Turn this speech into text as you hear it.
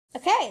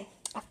Okay,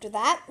 after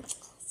that,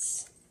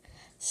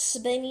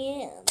 spin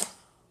it in.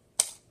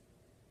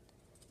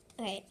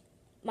 Okay,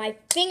 my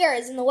finger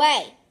is in the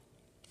way.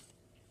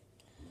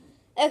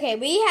 Okay,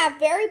 we have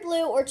berry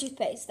blue or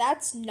toothpaste.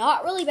 That's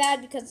not really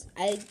bad because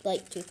I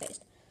like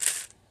toothpaste.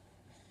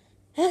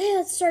 Okay,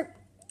 let's start.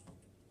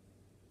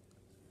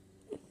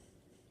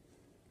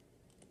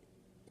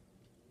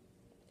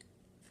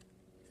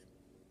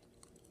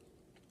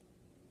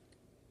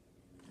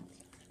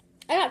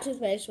 I got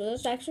toothpaste, but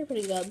it's actually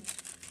pretty good.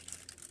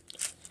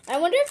 I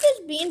wonder if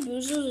this Bean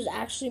Boozled is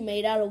actually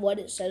made out of what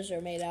it says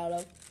they're made out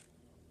of.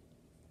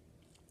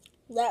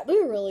 That'd be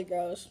really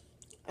gross.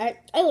 I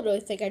literally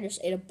think I just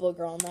ate a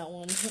booger on that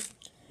one.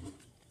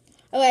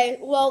 Okay,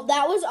 well,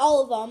 that was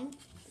all of them.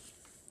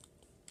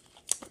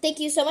 Thank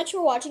you so much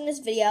for watching this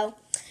video.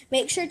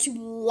 Make sure to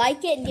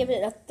like it and give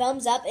it a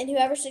thumbs up. And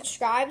whoever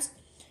subscribes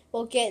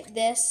will get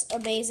this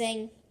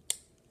amazing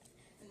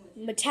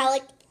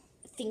metallic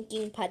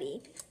thinking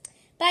putty.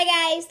 Bye,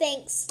 guys.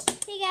 Thanks.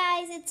 Hey,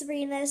 guys. It's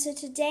Sabrina. So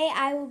today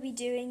I will be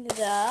doing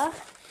the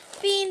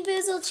Bean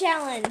Boozled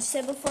Challenge.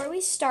 So before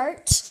we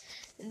start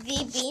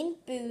the Bean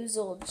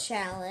Boozled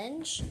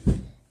Challenge,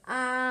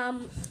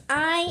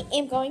 I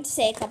am going to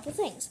say a couple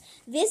things.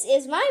 This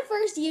is my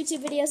first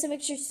YouTube video, so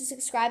make sure to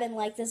subscribe and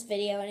like this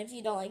video. And if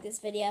you don't like this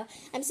video,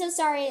 I'm so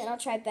sorry, and I'll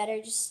try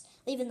better. Just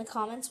leave in the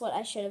comments what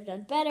I should have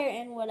done better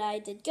and what I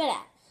did good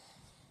at.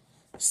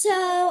 So,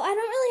 I don't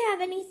really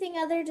have anything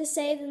other to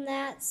say than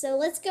that, so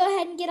let's go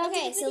ahead and get on to the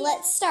video. So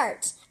let's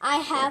start. I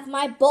have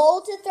my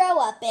bowl to throw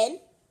up in,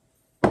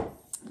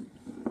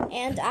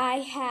 and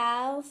I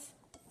have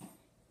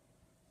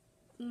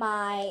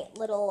my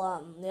little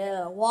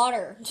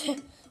water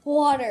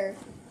water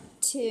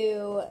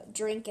to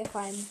drink if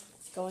I'm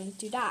going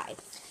to die.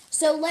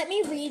 So let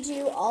me read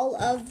you all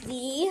of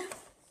the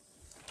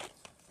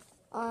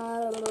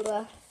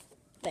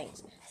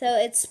things. So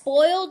it's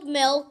spoiled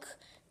milk,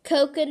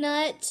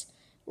 coconut,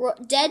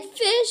 dead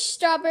fish,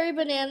 strawberry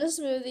banana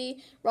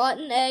smoothie,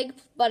 rotten egg,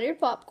 buttered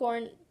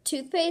popcorn,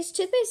 toothpaste.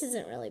 Toothpaste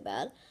isn't really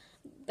bad.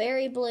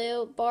 Berry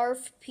blue,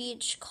 barf,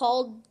 peach,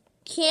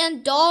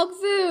 canned dog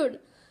food,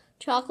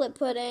 chocolate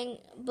pudding,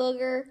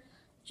 booger,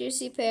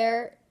 juicy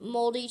pear,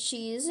 moldy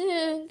cheese,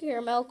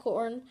 caramel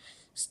corn,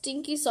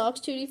 stinky socks,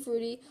 tutti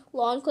frutti,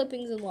 lawn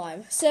clippings, and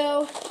lime.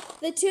 So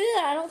the two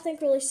that I don't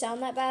think really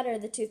sound that bad are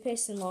the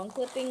toothpaste and lawn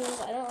clippings.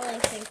 I don't really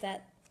think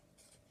that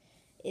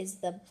is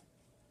the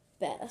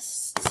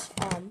best.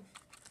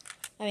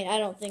 I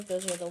don't think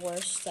those are the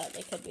worst that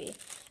they could be.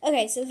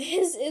 Okay, so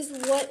this is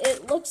what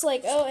it looks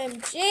like.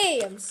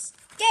 OMG, I'm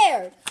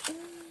scared.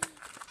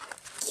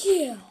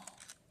 Yeah.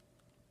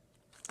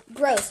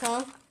 Gross,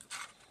 huh?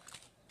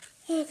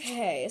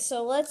 Okay,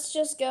 so let's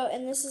just go,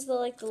 and this is the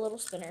little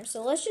spinner.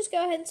 So let's just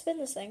go ahead and spin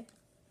this thing.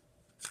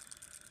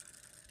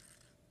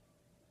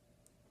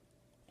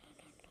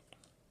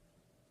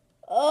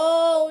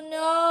 Oh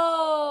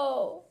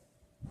no!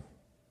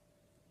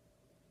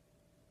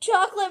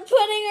 Chocolate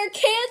pudding or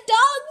canned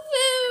dog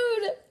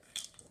food!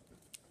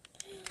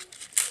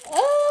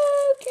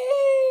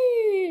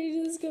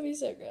 Okay, this is gonna be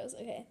so gross.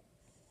 Okay.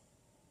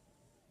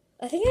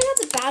 I think I got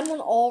the bad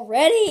one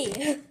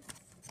already.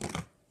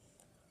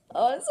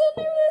 Oh, I'm so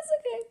nervous.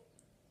 Okay.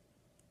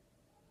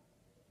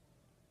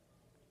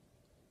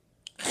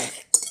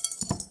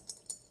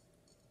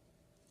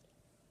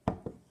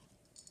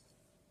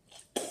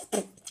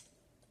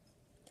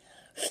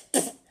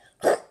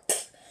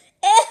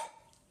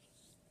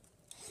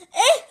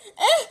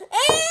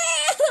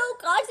 Oh,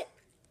 God.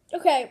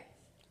 Okay.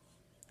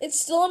 It's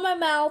still in my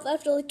mouth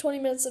after 20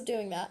 minutes of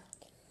doing that.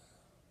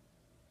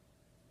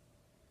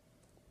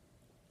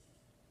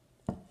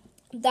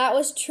 That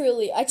was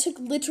truly, I took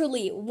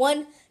literally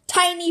one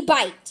tiny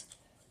bite.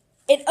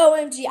 And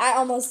OMG, I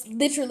almost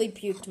literally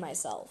puked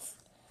myself.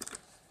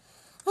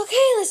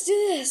 Okay, let's do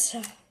this.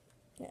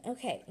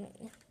 Okay.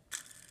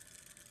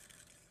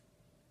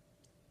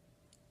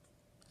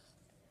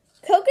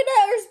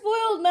 Coconut or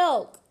spoiled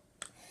milk?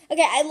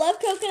 Okay, I love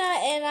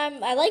coconut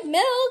and I like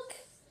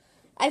milk.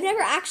 I've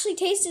never actually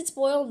tasted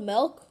spoiled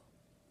milk.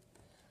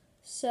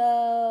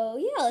 So,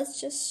 yeah,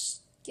 let's just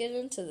get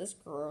into this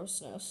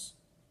grossness.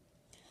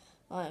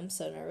 Oh, I'm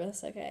so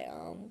nervous. Okay,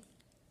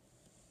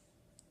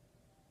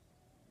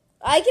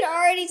 I can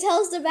already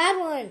tell it's the bad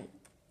one.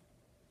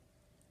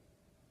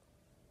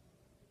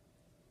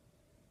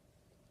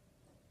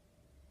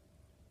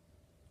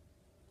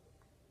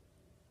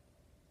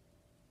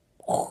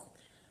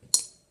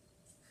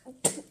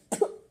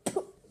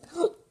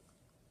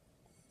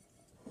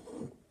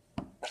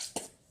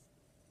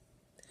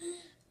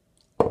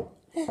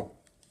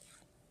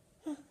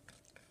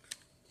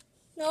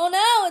 Oh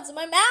no, it's in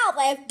my mouth.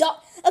 I have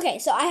Okay,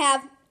 so I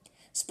have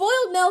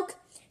spoiled milk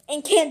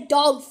and canned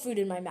dog food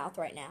in my mouth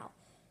right now.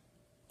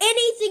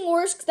 Anything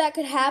worse that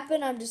could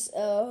happen,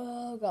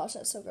 oh gosh,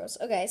 that's so gross.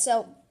 Okay,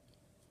 so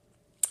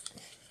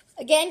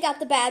again, got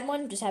the bad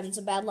one. Just having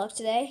some bad luck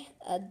today.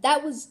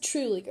 That was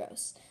truly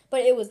gross,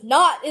 but it was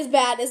not as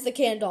bad as the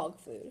canned dog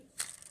food.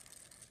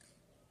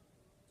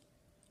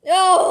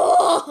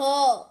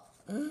 Oh,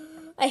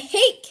 I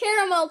hate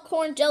caramel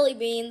corn jelly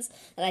beans,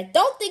 and I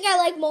don't think I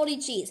like moldy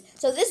cheese.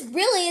 So this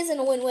really isn't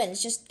a win-win.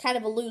 It's just kind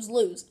of a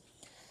lose-lose.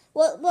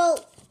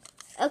 Well,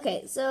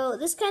 okay, so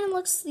this kind of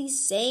looks the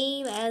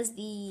same as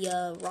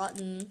the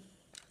rotten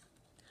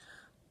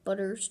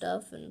butter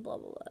stuff and blah,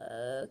 blah, blah.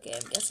 Okay,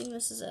 I'm guessing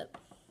this is it.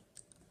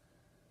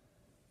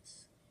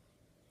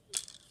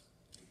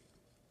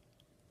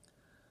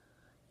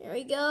 Here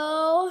we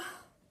go.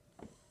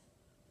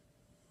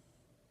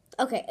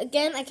 Okay,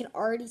 again, I can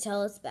already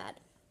tell it's bad.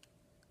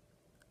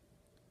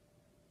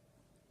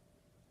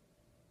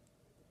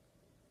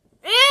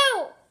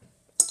 Ew!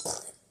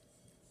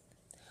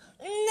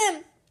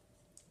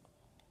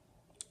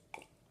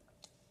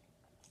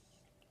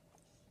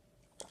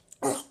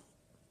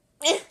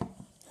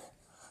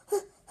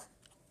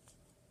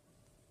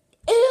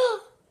 Ew!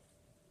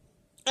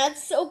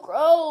 That's so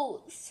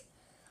gross.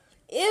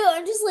 Ew,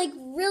 I'm just like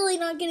really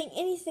not getting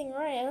anything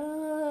right.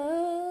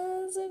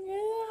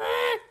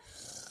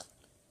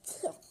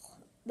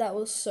 That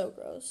was so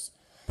gross.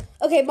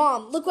 Okay,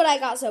 Mom, look what I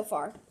got so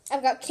far.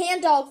 I've got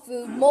canned dog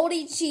food,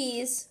 moldy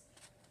cheese,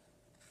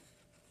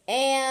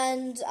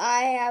 and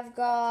I have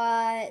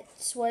got,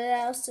 what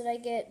else did I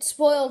get?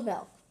 Spoiled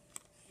milk.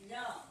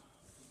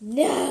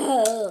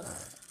 No.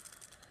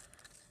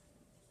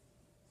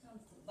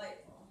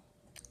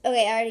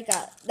 Okay, I already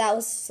got, that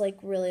was like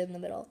really in the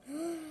middle.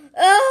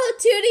 Oh,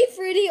 Tutti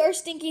Frutti or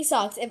Stinky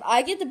Socks. If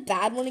I get the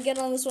bad one again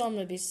on this one, I'm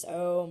going to be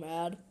so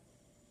mad.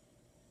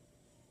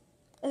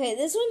 Okay,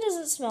 this one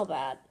doesn't smell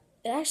bad.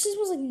 It actually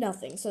smells like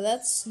nothing, so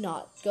that's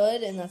not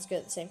good, and that's good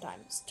at the same time.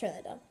 Let's turn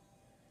that down.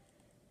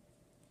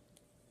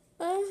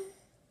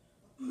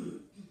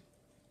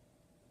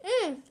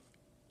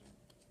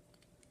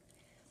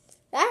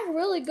 That's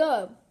really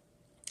good.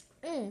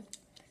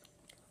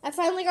 I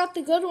finally got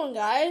the good one,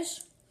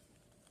 guys.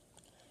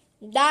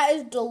 That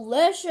is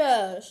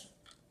delicious.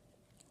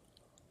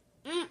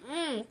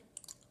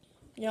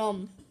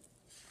 Yum.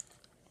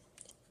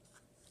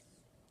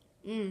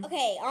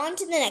 Okay, on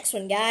to the next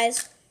one,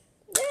 guys.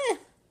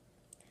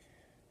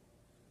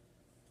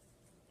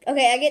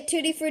 Okay, I get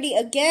Tutti Frutti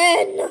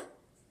again.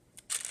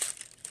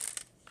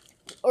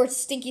 Or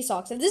Stinky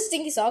Socks. If this is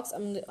Stinky Socks,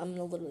 I'm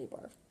gonna literally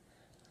barf.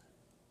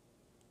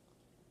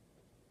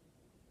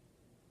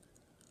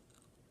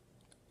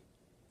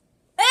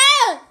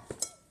 Ah!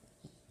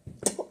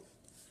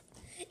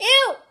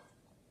 Ew!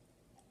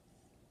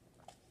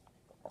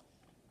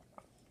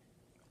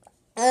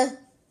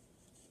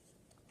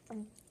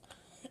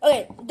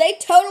 Okay, they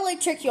totally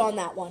trick you on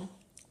that one.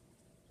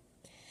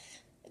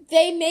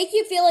 They make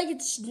you feel like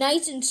it's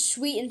nice and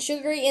sweet and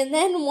sugary, and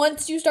then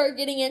once you start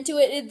getting into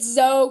it, it's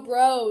so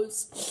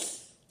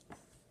gross.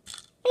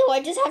 Ew,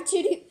 I just have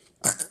Tutti.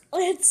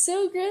 It's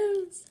so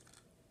gross.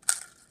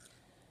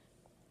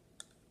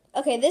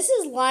 Okay, this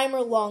is lime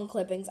or long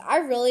clippings. I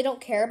really don't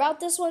care about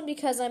this one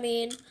because, I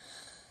mean,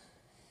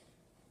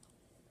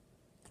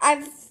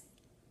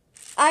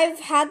 I've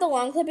had the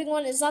long clipping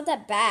one. It's not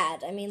that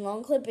bad. I mean,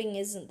 long clipping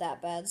isn't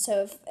that bad.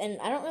 So, and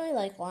I don't really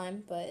like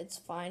lime, but it's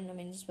fine. I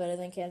mean, it's better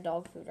than canned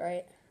dog food,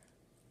 right?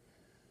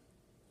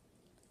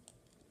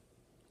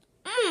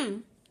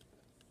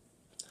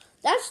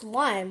 That's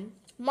lime.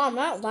 Mom,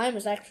 that lime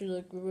is actually,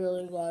 like,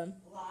 really good.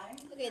 Lime?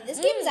 Okay, this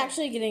game is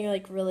actually getting,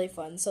 like, really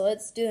fun. So,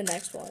 let's do the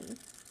next one.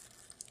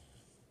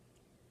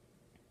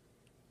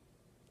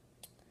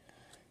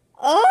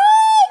 Oh,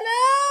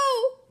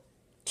 no!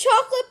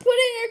 Chocolate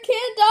pudding or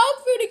canned dog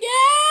food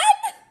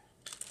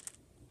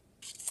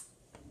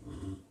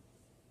again?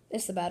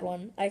 It's the bad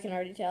one. I can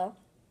already tell.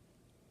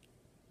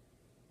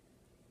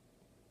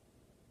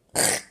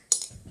 Ew!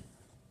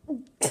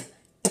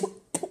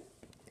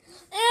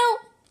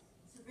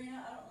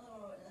 Sabrina, I don't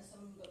know unless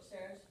someone go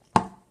upstairs.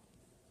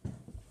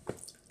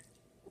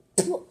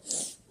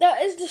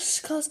 That is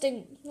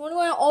disgusting. Why do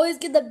I always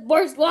get the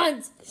worst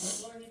ones?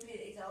 Lauren, you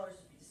paid $8 to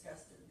be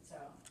disgusted, so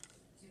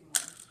do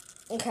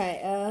more. Okay,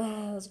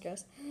 that's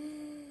gross.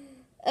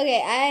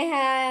 Okay, I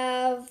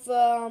have,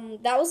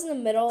 that was in the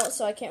middle,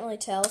 so I can't really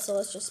tell, so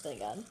let's just spin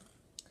again.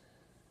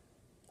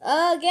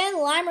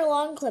 Again, lime or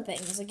long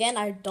clippings. Again,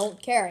 I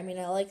don't care. I mean,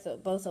 I like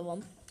both of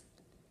them.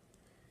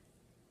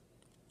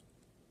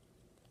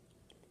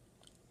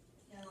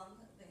 Yeah, long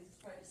things. It's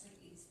probably just like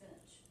eating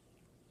spinach.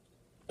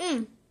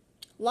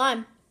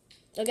 Lime.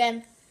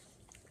 Again,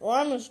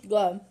 lime is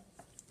good.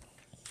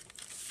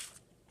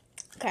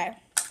 Okay.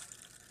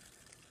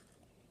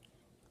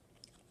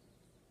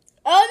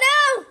 Oh no!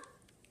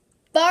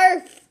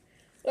 Barf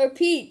or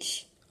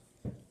peach.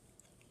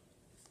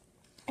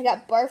 I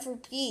got barf or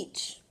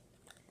peach.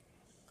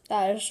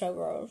 That is so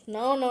gross.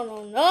 No, no,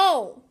 no,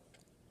 no.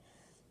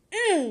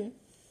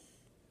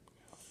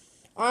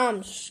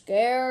 I'm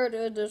scared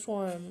of this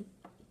one.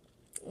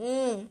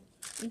 I'm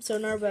so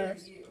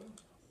nervous.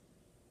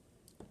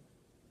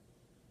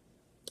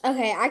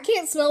 Okay, I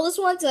can't smell this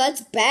one, so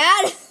that's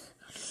bad.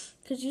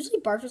 Because usually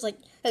barf is like...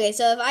 Okay,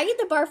 so if I get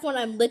the barf one,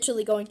 I'm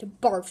literally going to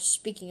barf,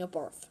 speaking of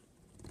barf.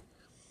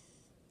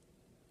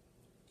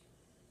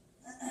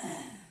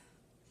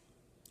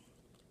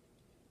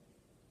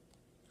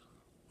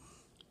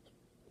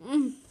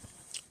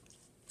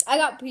 I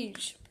got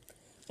peach.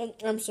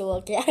 I'm so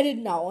lucky. I did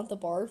not want the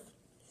barf.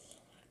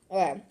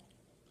 Okay.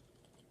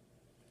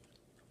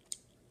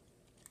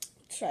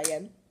 Let's try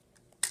again.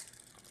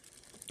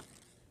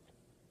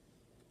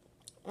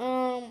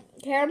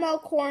 Caramel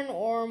corn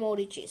or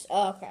moldy cheese.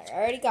 Oh, okay, I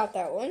already got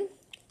that one.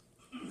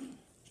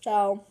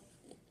 So,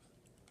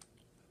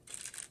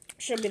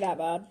 shouldn't be that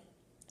bad.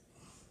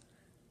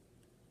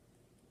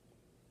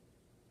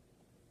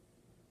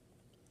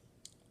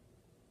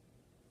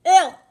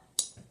 Ew!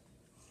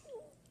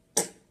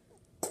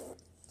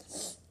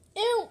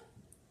 Ew!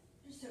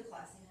 You're so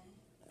classy,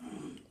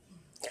 honey.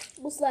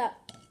 What's that?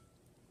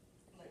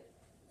 Like,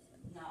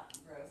 not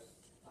gross.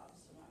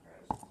 Obviously not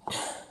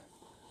gross.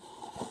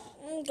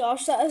 Oh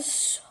gosh, that is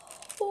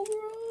so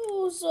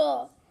gross.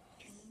 I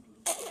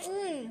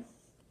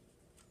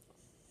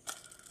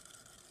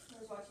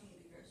was watching you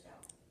be grossed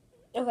out.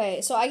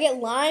 Okay, so I get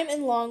lime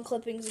and long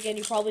clippings again.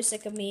 You're probably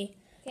sick of me.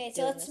 Okay,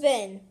 so let's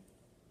spin.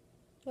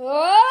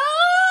 Oh!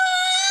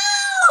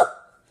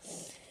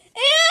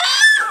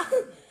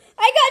 Ew!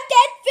 I got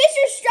dead fish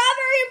or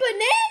strawberry and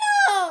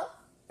banana.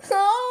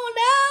 Oh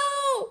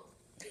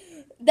no!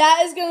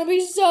 That is gonna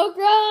be so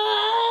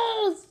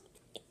gross.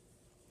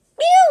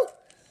 Ew!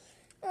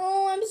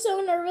 Oh, I'm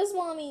so nervous,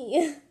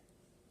 mommy.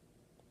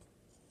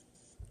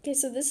 Okay,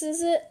 so this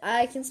is it.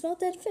 I can smell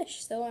dead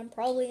fish, so I'm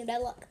probably in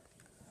bad luck.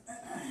 You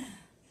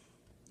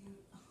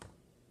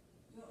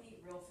don't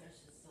eat real fish.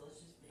 It's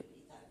delicious, but you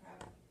eat that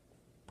crap.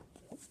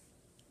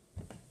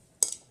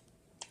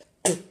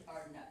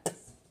 Or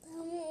nuts.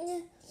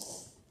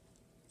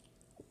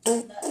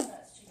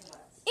 Nuts, chicken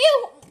butts.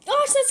 Ew!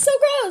 Gosh, that's so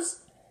gross.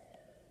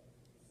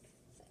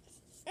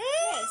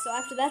 Okay, so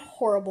after that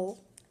horrible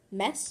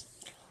mess,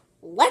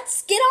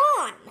 let's get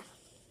on.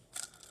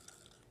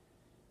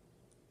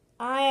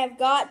 I have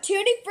got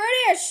Tutti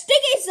Frutti or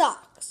Sticky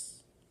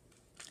Socks.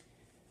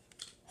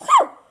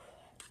 Whew.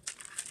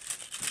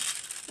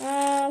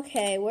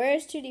 Okay,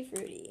 where's Tutti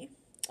Frutti?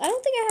 I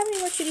don't think I have any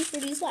more Tutti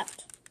Fruttis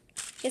left.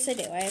 Yes, I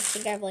do. I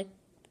think I have like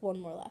one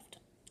more left.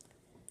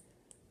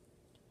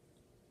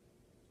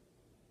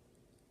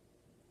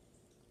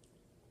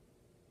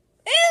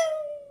 Ew.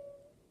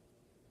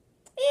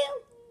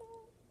 Ew.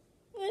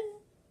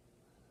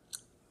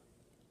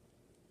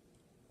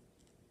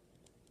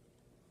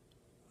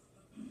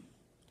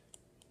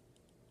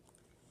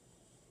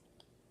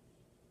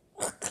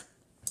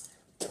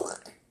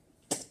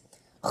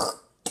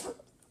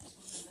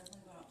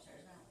 Definitely going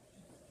upstairs now.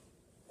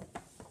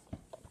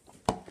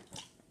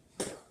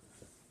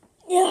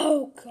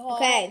 Oh, God.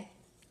 Okay,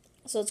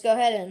 so let's go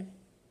ahead and...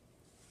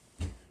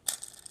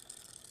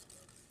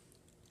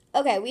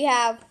 Okay, we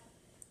have...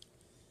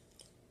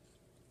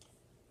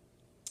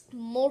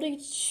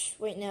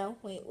 Wait, no.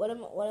 Wait, what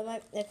am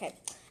I... Okay.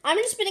 I'm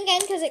going to spin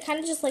again because it kind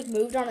of just, like,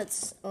 moved on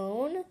its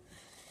own.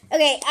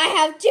 Okay, I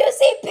have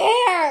Juicy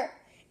Pear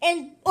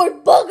or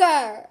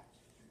Booger.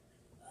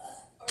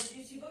 Or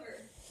juicy booger.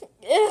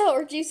 Yeah,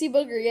 or Juicy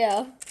Booger,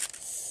 yeah.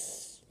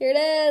 Here it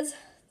is.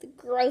 The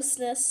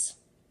grossness.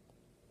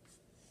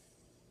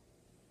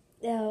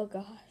 Oh,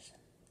 gosh.